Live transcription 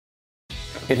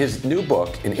In his new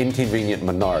book, An Inconvenient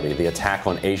Minority, The Attack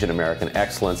on Asian American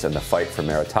Excellence and the Fight for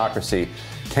Meritocracy,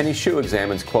 Kenny Xu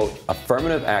examines, quote,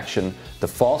 affirmative action, the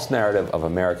false narrative of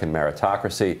American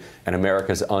meritocracy, and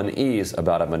America's unease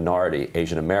about a minority,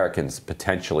 Asian Americans,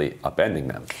 potentially upending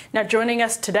them. Now, joining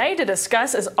us today to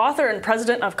discuss is author and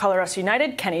president of Color Us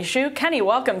United, Kenny Xu. Kenny,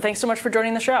 welcome. Thanks so much for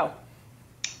joining the show.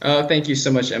 Thank you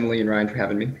so much, Emily and Ryan, for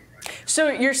having me. So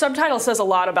your subtitle says a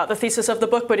lot about the thesis of the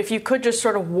book, but if you could just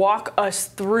sort of walk us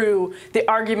through the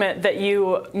argument that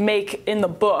you make in the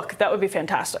book, that would be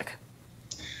fantastic.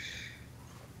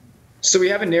 So we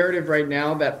have a narrative right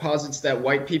now that posits that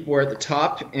white people are at the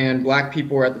top and black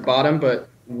people are at the bottom, but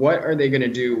what are they going to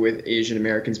do with Asian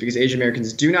Americans? Because Asian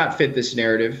Americans do not fit this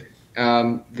narrative.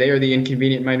 They are the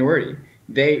inconvenient minority.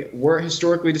 They were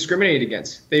historically discriminated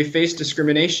against. They face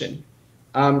discrimination.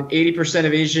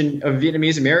 80% of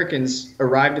Vietnamese Americans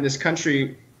arrived in this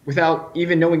country without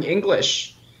even knowing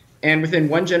English. And within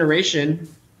one generation,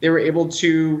 they were able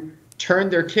to turn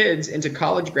their kids into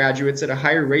college graduates at a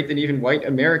higher rate than even white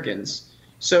Americans.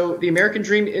 So the American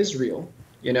dream is real,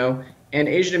 and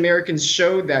Asian Americans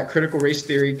showed that critical race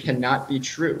theory cannot be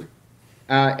true.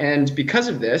 And because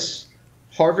of this,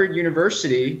 Harvard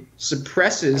University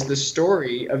suppresses the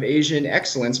story of Asian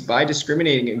excellence by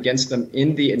discriminating against them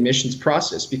in the admissions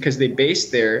process, because they base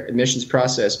their admissions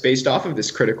process based off of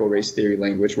this critical race theory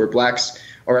language, where blacks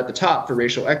are at the top for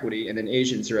racial equity and then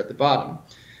Asians are at the bottom.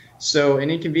 So An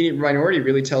Inconvenient Minority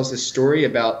really tells this story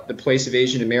about the place of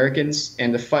Asian Americans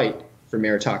and the fight for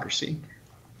meritocracy.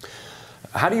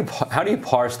 How do you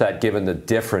parse that, given the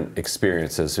different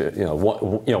experiences?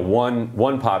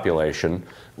 One population,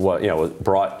 was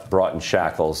brought in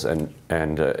shackles and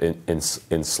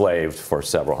enslaved for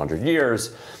several hundred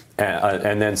years,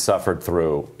 and then suffered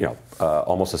through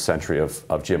almost a century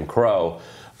of Jim Crow,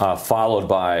 followed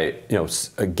by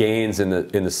gains in the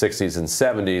 60s and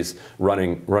 70s,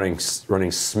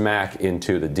 running smack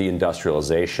into the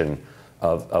deindustrialization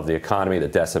of the economy, the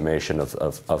decimation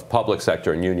of public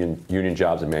sector and union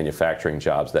jobs and manufacturing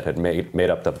jobs that had made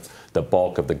up the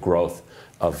bulk of the growth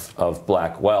of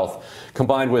black wealth,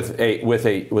 combined with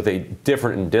a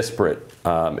different and disparate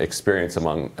experience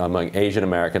among Asian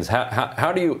Americans.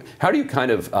 How do you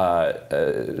kind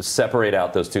of separate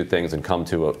out those two things and come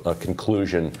to a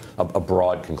conclusion, a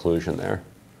broad conclusion there?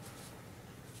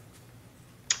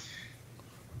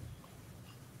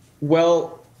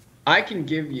 Well, I can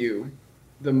give you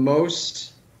the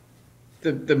most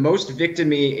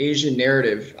victim-y Asian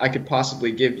narrative I could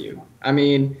possibly give you. I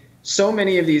mean, so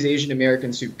many of these Asian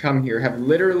Americans who've come here have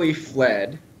literally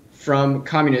fled from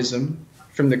communism,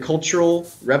 from the Cultural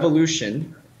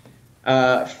Revolution,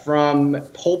 from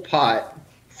Pol Pot,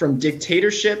 from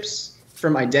dictatorships,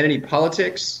 from identity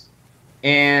politics.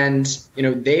 And,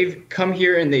 they've come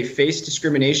here and they face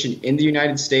discrimination in the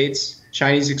United States,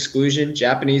 Chinese exclusion,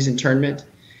 Japanese internment,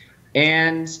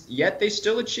 and yet they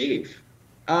still achieve.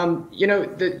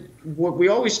 We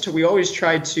always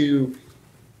try to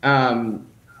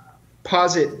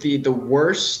posit the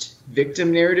worst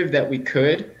victim narrative that we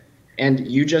could, and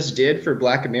you just did for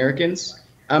black Americans,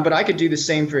 but I could do the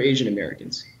same for Asian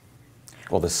Americans.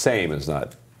 Well, the same is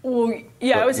not I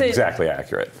would say exactly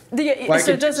accurate.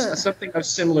 So it doesn't something of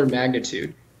similar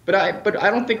magnitude. But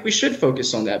I don't think we should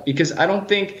focus on that, because I don't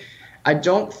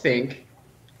think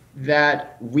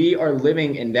that we are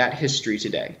living in that history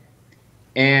today.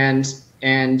 And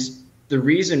the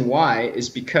reason why is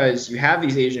because you have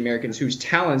these Asian Americans whose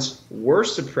talents were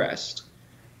suppressed,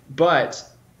 but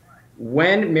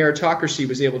when meritocracy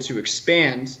was able to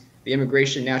expand, the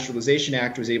Immigration Naturalization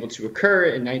Act was able to occur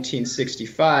in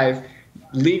 1965,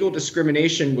 legal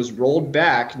discrimination was rolled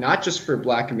back, not just for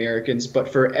black Americans, but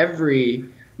for every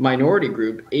minority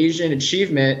group. Asian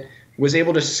achievement was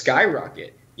able to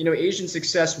skyrocket. Asian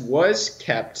success was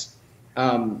kept,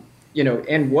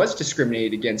 and was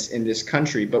discriminated against in this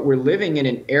country. But we're living in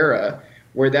an era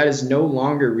where that is no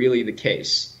longer really the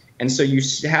case. And so you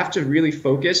have to really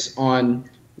focus on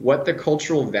what the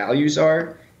cultural values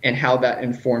are and how that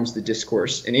informs the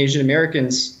discourse. And Asian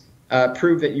Americans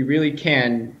prove that you really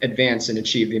can advance and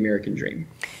achieve the American dream.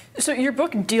 So your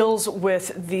book deals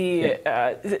with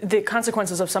the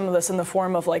consequences of some of this in the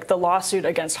form of the lawsuit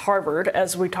against Harvard,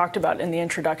 as we talked about in the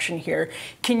introduction here.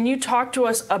 Can you talk to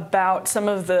us about some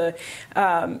of the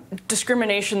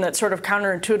discrimination that sort of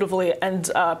counterintuitively ends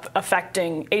up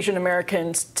affecting Asian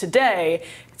Americans today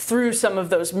through some of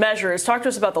those measures? Talk to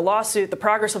us about the lawsuit, the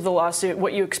progress of the lawsuit,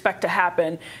 what you expect to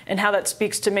happen, and how that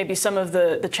speaks to maybe some of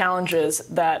the challenges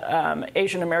that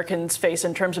Asian Americans face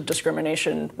in terms of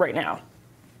discrimination right now.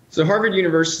 So Harvard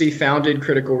University founded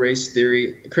critical race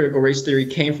theory. Critical race theory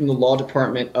came from the law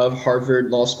department of Harvard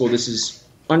Law School. This is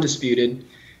undisputed.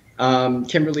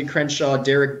 Kimberly Crenshaw,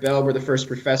 Derek Bell were the first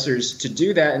professors to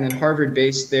do that, and then Harvard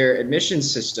based their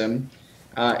admissions system,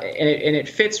 and it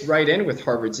fits right in with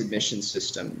Harvard's admissions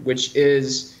system, which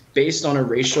is based on a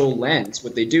racial lens.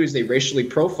 What they do is they racially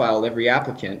profile every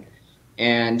applicant,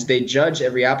 and they judge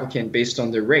every applicant based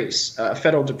on their race. A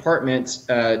federal department,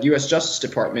 U.S. Justice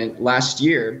Department, last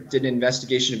year did an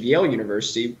investigation of Yale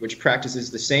University, which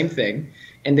practices the same thing.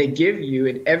 And they give you,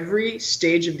 in every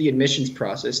stage of the admissions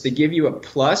process, they give you a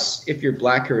plus if you're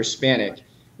Black or Hispanic,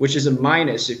 which is a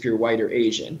minus if you're white or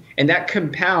Asian. And that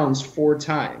compounds 4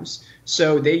 times.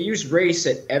 So they use race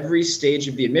at every stage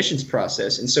of the admissions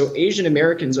process. And so Asian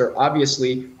Americans are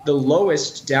obviously the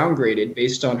lowest downgraded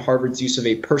based on Harvard's use of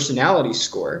a personality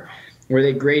score, where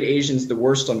they grade Asians the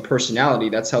worst on personality.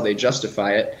 That's how they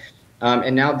justify it.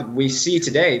 And now we see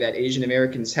today that Asian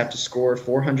Americans have to score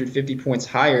 450 points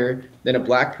higher than a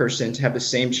Black person to have the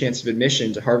same chance of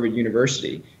admission to Harvard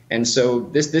University. And so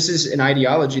this is an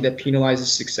ideology that penalizes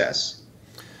success.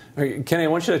 Kenny, I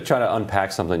want you to try to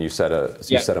unpack something you said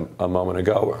a moment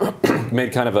ago.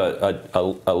 Made kind of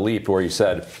a leap where you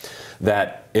said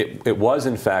that it was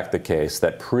in fact the case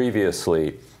that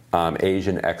previously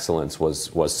Asian excellence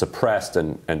was suppressed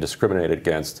and discriminated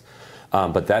against,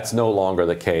 but that's no longer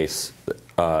the case,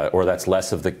 or that's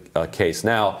less of the case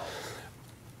now.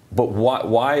 But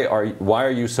why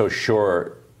are you so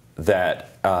sure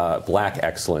that Black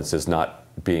excellence is not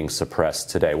being suppressed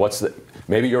today?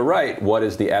 Maybe you're right. What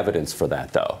is the evidence for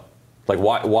that, though? Like,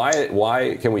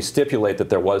 why can we stipulate that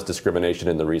there was discrimination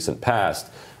in the recent past,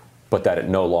 but that it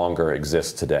no longer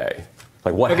exists today?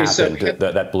 Like, what happened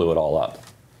that blew it all up?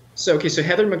 So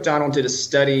Heather McDonald did a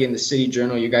study in the City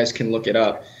Journal. You guys can look it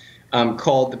up,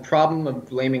 called "The Problem of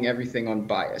Blaming Everything on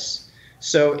Bias."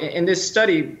 So in this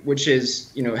study, which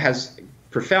is, has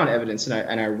profound evidence,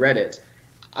 and I read it,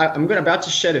 I'm about to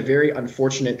shed a very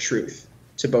unfortunate truth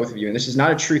to both of you, and this is not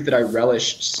a truth that I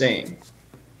relish saying,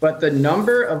 but the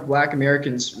number of Black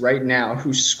Americans right now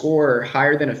who score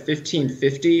higher than a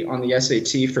 1550 on the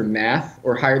SAT for math,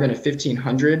 or higher than a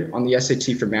 1500 on the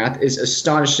SAT for math, is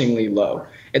astonishingly low.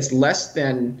 It's less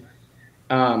than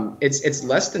it's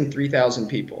less than 3,000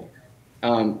 people,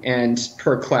 and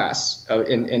per class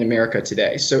in America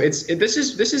today. So this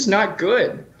is not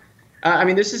good.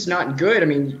 This is not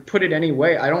good. Put it any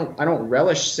way. I don't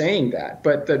relish saying that,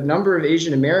 but the number of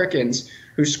Asian Americans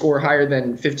who score higher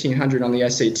than 1,500 on the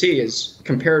SAT is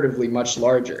comparatively much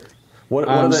larger.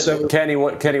 Kenny,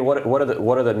 what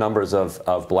are the numbers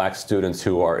of Black students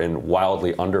who are in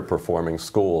wildly underperforming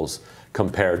schools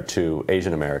compared to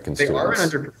Asian American students? They are in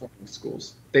underperforming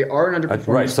schools. They are in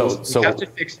underperforming schools. We have to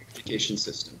fix the education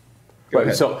system. Go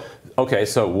ahead.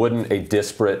 So wouldn't a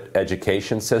disparate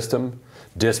education system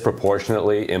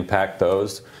disproportionately impact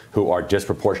those who are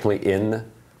disproportionately in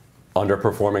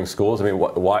underperforming schools?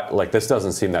 Why? Like, this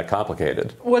doesn't seem that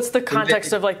complicated. What's the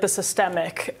context of the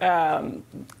systemic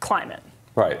climate?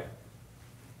 Right.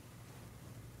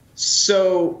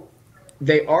 So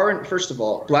they are, first of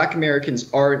all, Black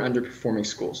Americans are in underperforming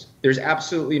schools. There's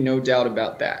absolutely no doubt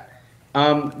about that.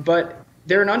 But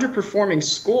they're in underperforming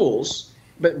schools.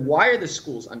 But why are the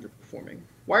schools underperforming?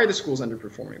 Why are the schools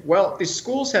underperforming? Well, the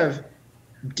schools have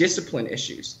discipline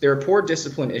issues. There are poor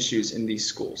discipline issues in these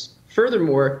schools.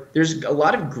 Furthermore, there's a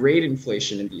lot of grade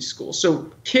inflation in these schools.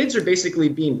 So kids are basically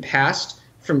being passed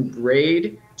from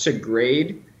grade to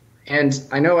grade. And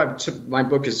I know my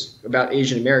book is about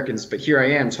Asian Americans, but here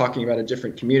I am talking about a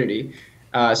different community.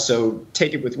 So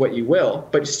take it with what you will.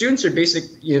 But students are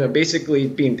basically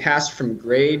being passed from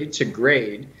grade to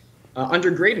grade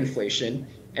under grade inflation.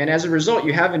 And as a result,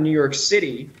 you have in New York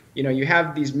City, you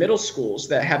have these middle schools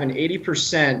that have an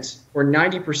 80% or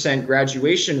 90%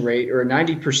 graduation rate, or a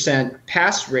 90%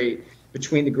 pass rate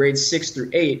between the grades 6 through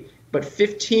 8, but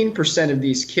 15% of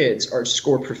these kids are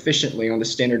scored proficiently on the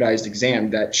standardized exam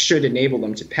that should enable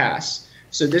them to pass.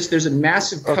 So there's a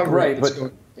massive cover-up that's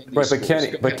going on in these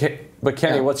schools. But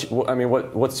Kenny,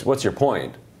 what's your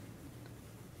point?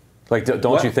 Like,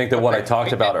 don't you think that what I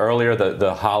talked about earlier,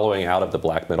 the hollowing out of the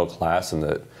Black middle class in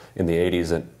the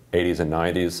 80s and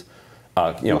 90s,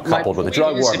 coupled with the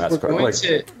drug war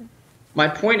massacre? My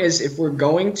point is, if we're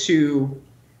going to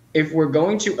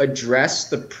address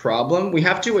the problem, we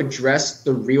have to address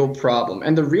the real problem.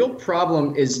 And the real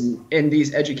problem is in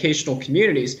these educational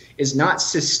communities is not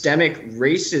systemic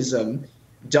racism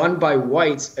done by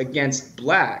whites against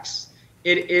Blacks.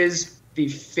 It is the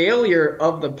failure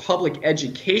of the public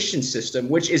education system,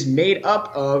 which is made up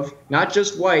of not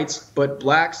just whites, but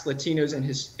Blacks, Latinos,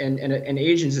 and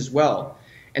Asians as well.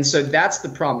 And so that's the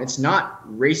problem. It's not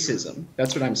racism.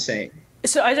 That's what I'm saying.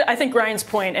 So I think Ryan's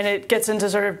point, and it gets into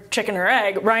sort of chicken or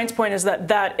egg, Ryan's point is that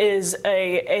that is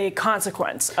a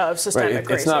consequence of systemic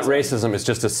racism. It's not racism, it's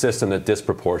just a system that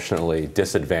disproportionately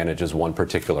disadvantages one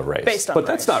particular race. Based on but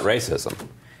that's not racism.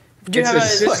 Do you have a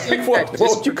system what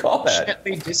would you call that?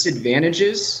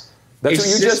 Disadvantages. That's what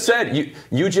you just said.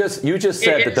 You just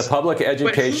said that the public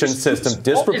education system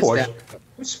disproportionately.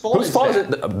 Whose fault is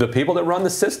that? The people that run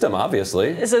the system,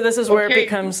 obviously. So this is where it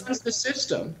becomes. Who runs the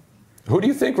system? Who do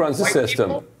you think runs the system?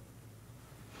 People?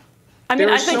 I mean,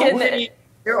 I think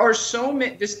there are so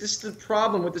many. This is the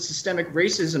problem with the systemic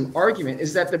racism argument: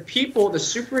 is that the people, the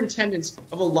superintendents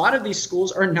of a lot of these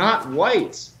schools, are not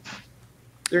white.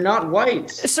 They're not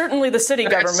white. Certainly, the city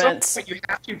governments. You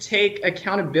have to take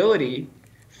accountability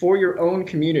for your own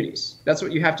communities. That's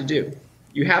what you have to do.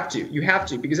 You have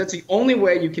to, because that's the only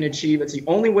way you can achieve, it's the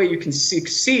only way you can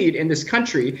succeed in this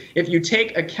country, if you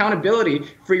take accountability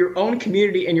for your own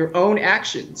community and your own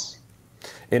actions.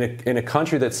 In a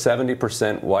country that's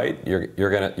 70% white, you're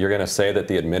gonna say that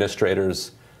the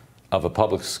administrators of the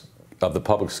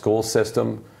public school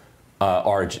system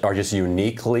are just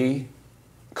uniquely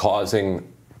causing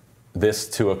this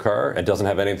to occur? It doesn't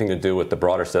have anything to do with the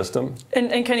broader system?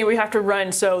 And Kenny, we have to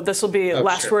run, so this will be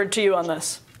last word to you on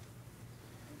this.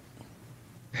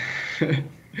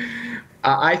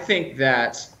 I think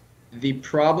that the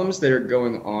problems that are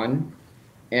going on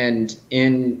and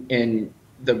in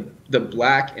the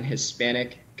Black and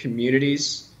Hispanic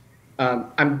communities,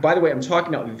 by the way, I'm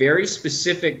talking about very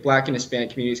specific Black and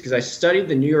Hispanic communities because I studied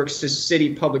the New York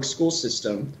City public school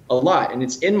system a lot, and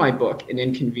it's in my book, An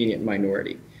Inconvenient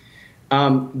Minority.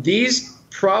 These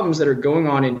problems that are going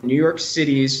on in New York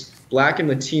City's Black and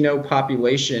Latino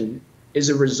population is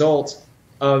a result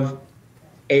of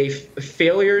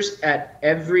failures at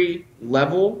every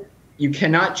level. You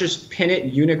cannot just pin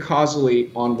it unicausally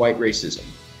on white racism.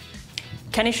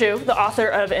 Kenny Xu, the author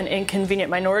of An Inconvenient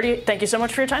Minority, thank you so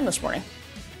much for your time this morning.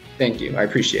 Thank you. I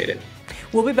appreciate it.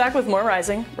 We'll be back with more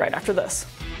Rising right after this.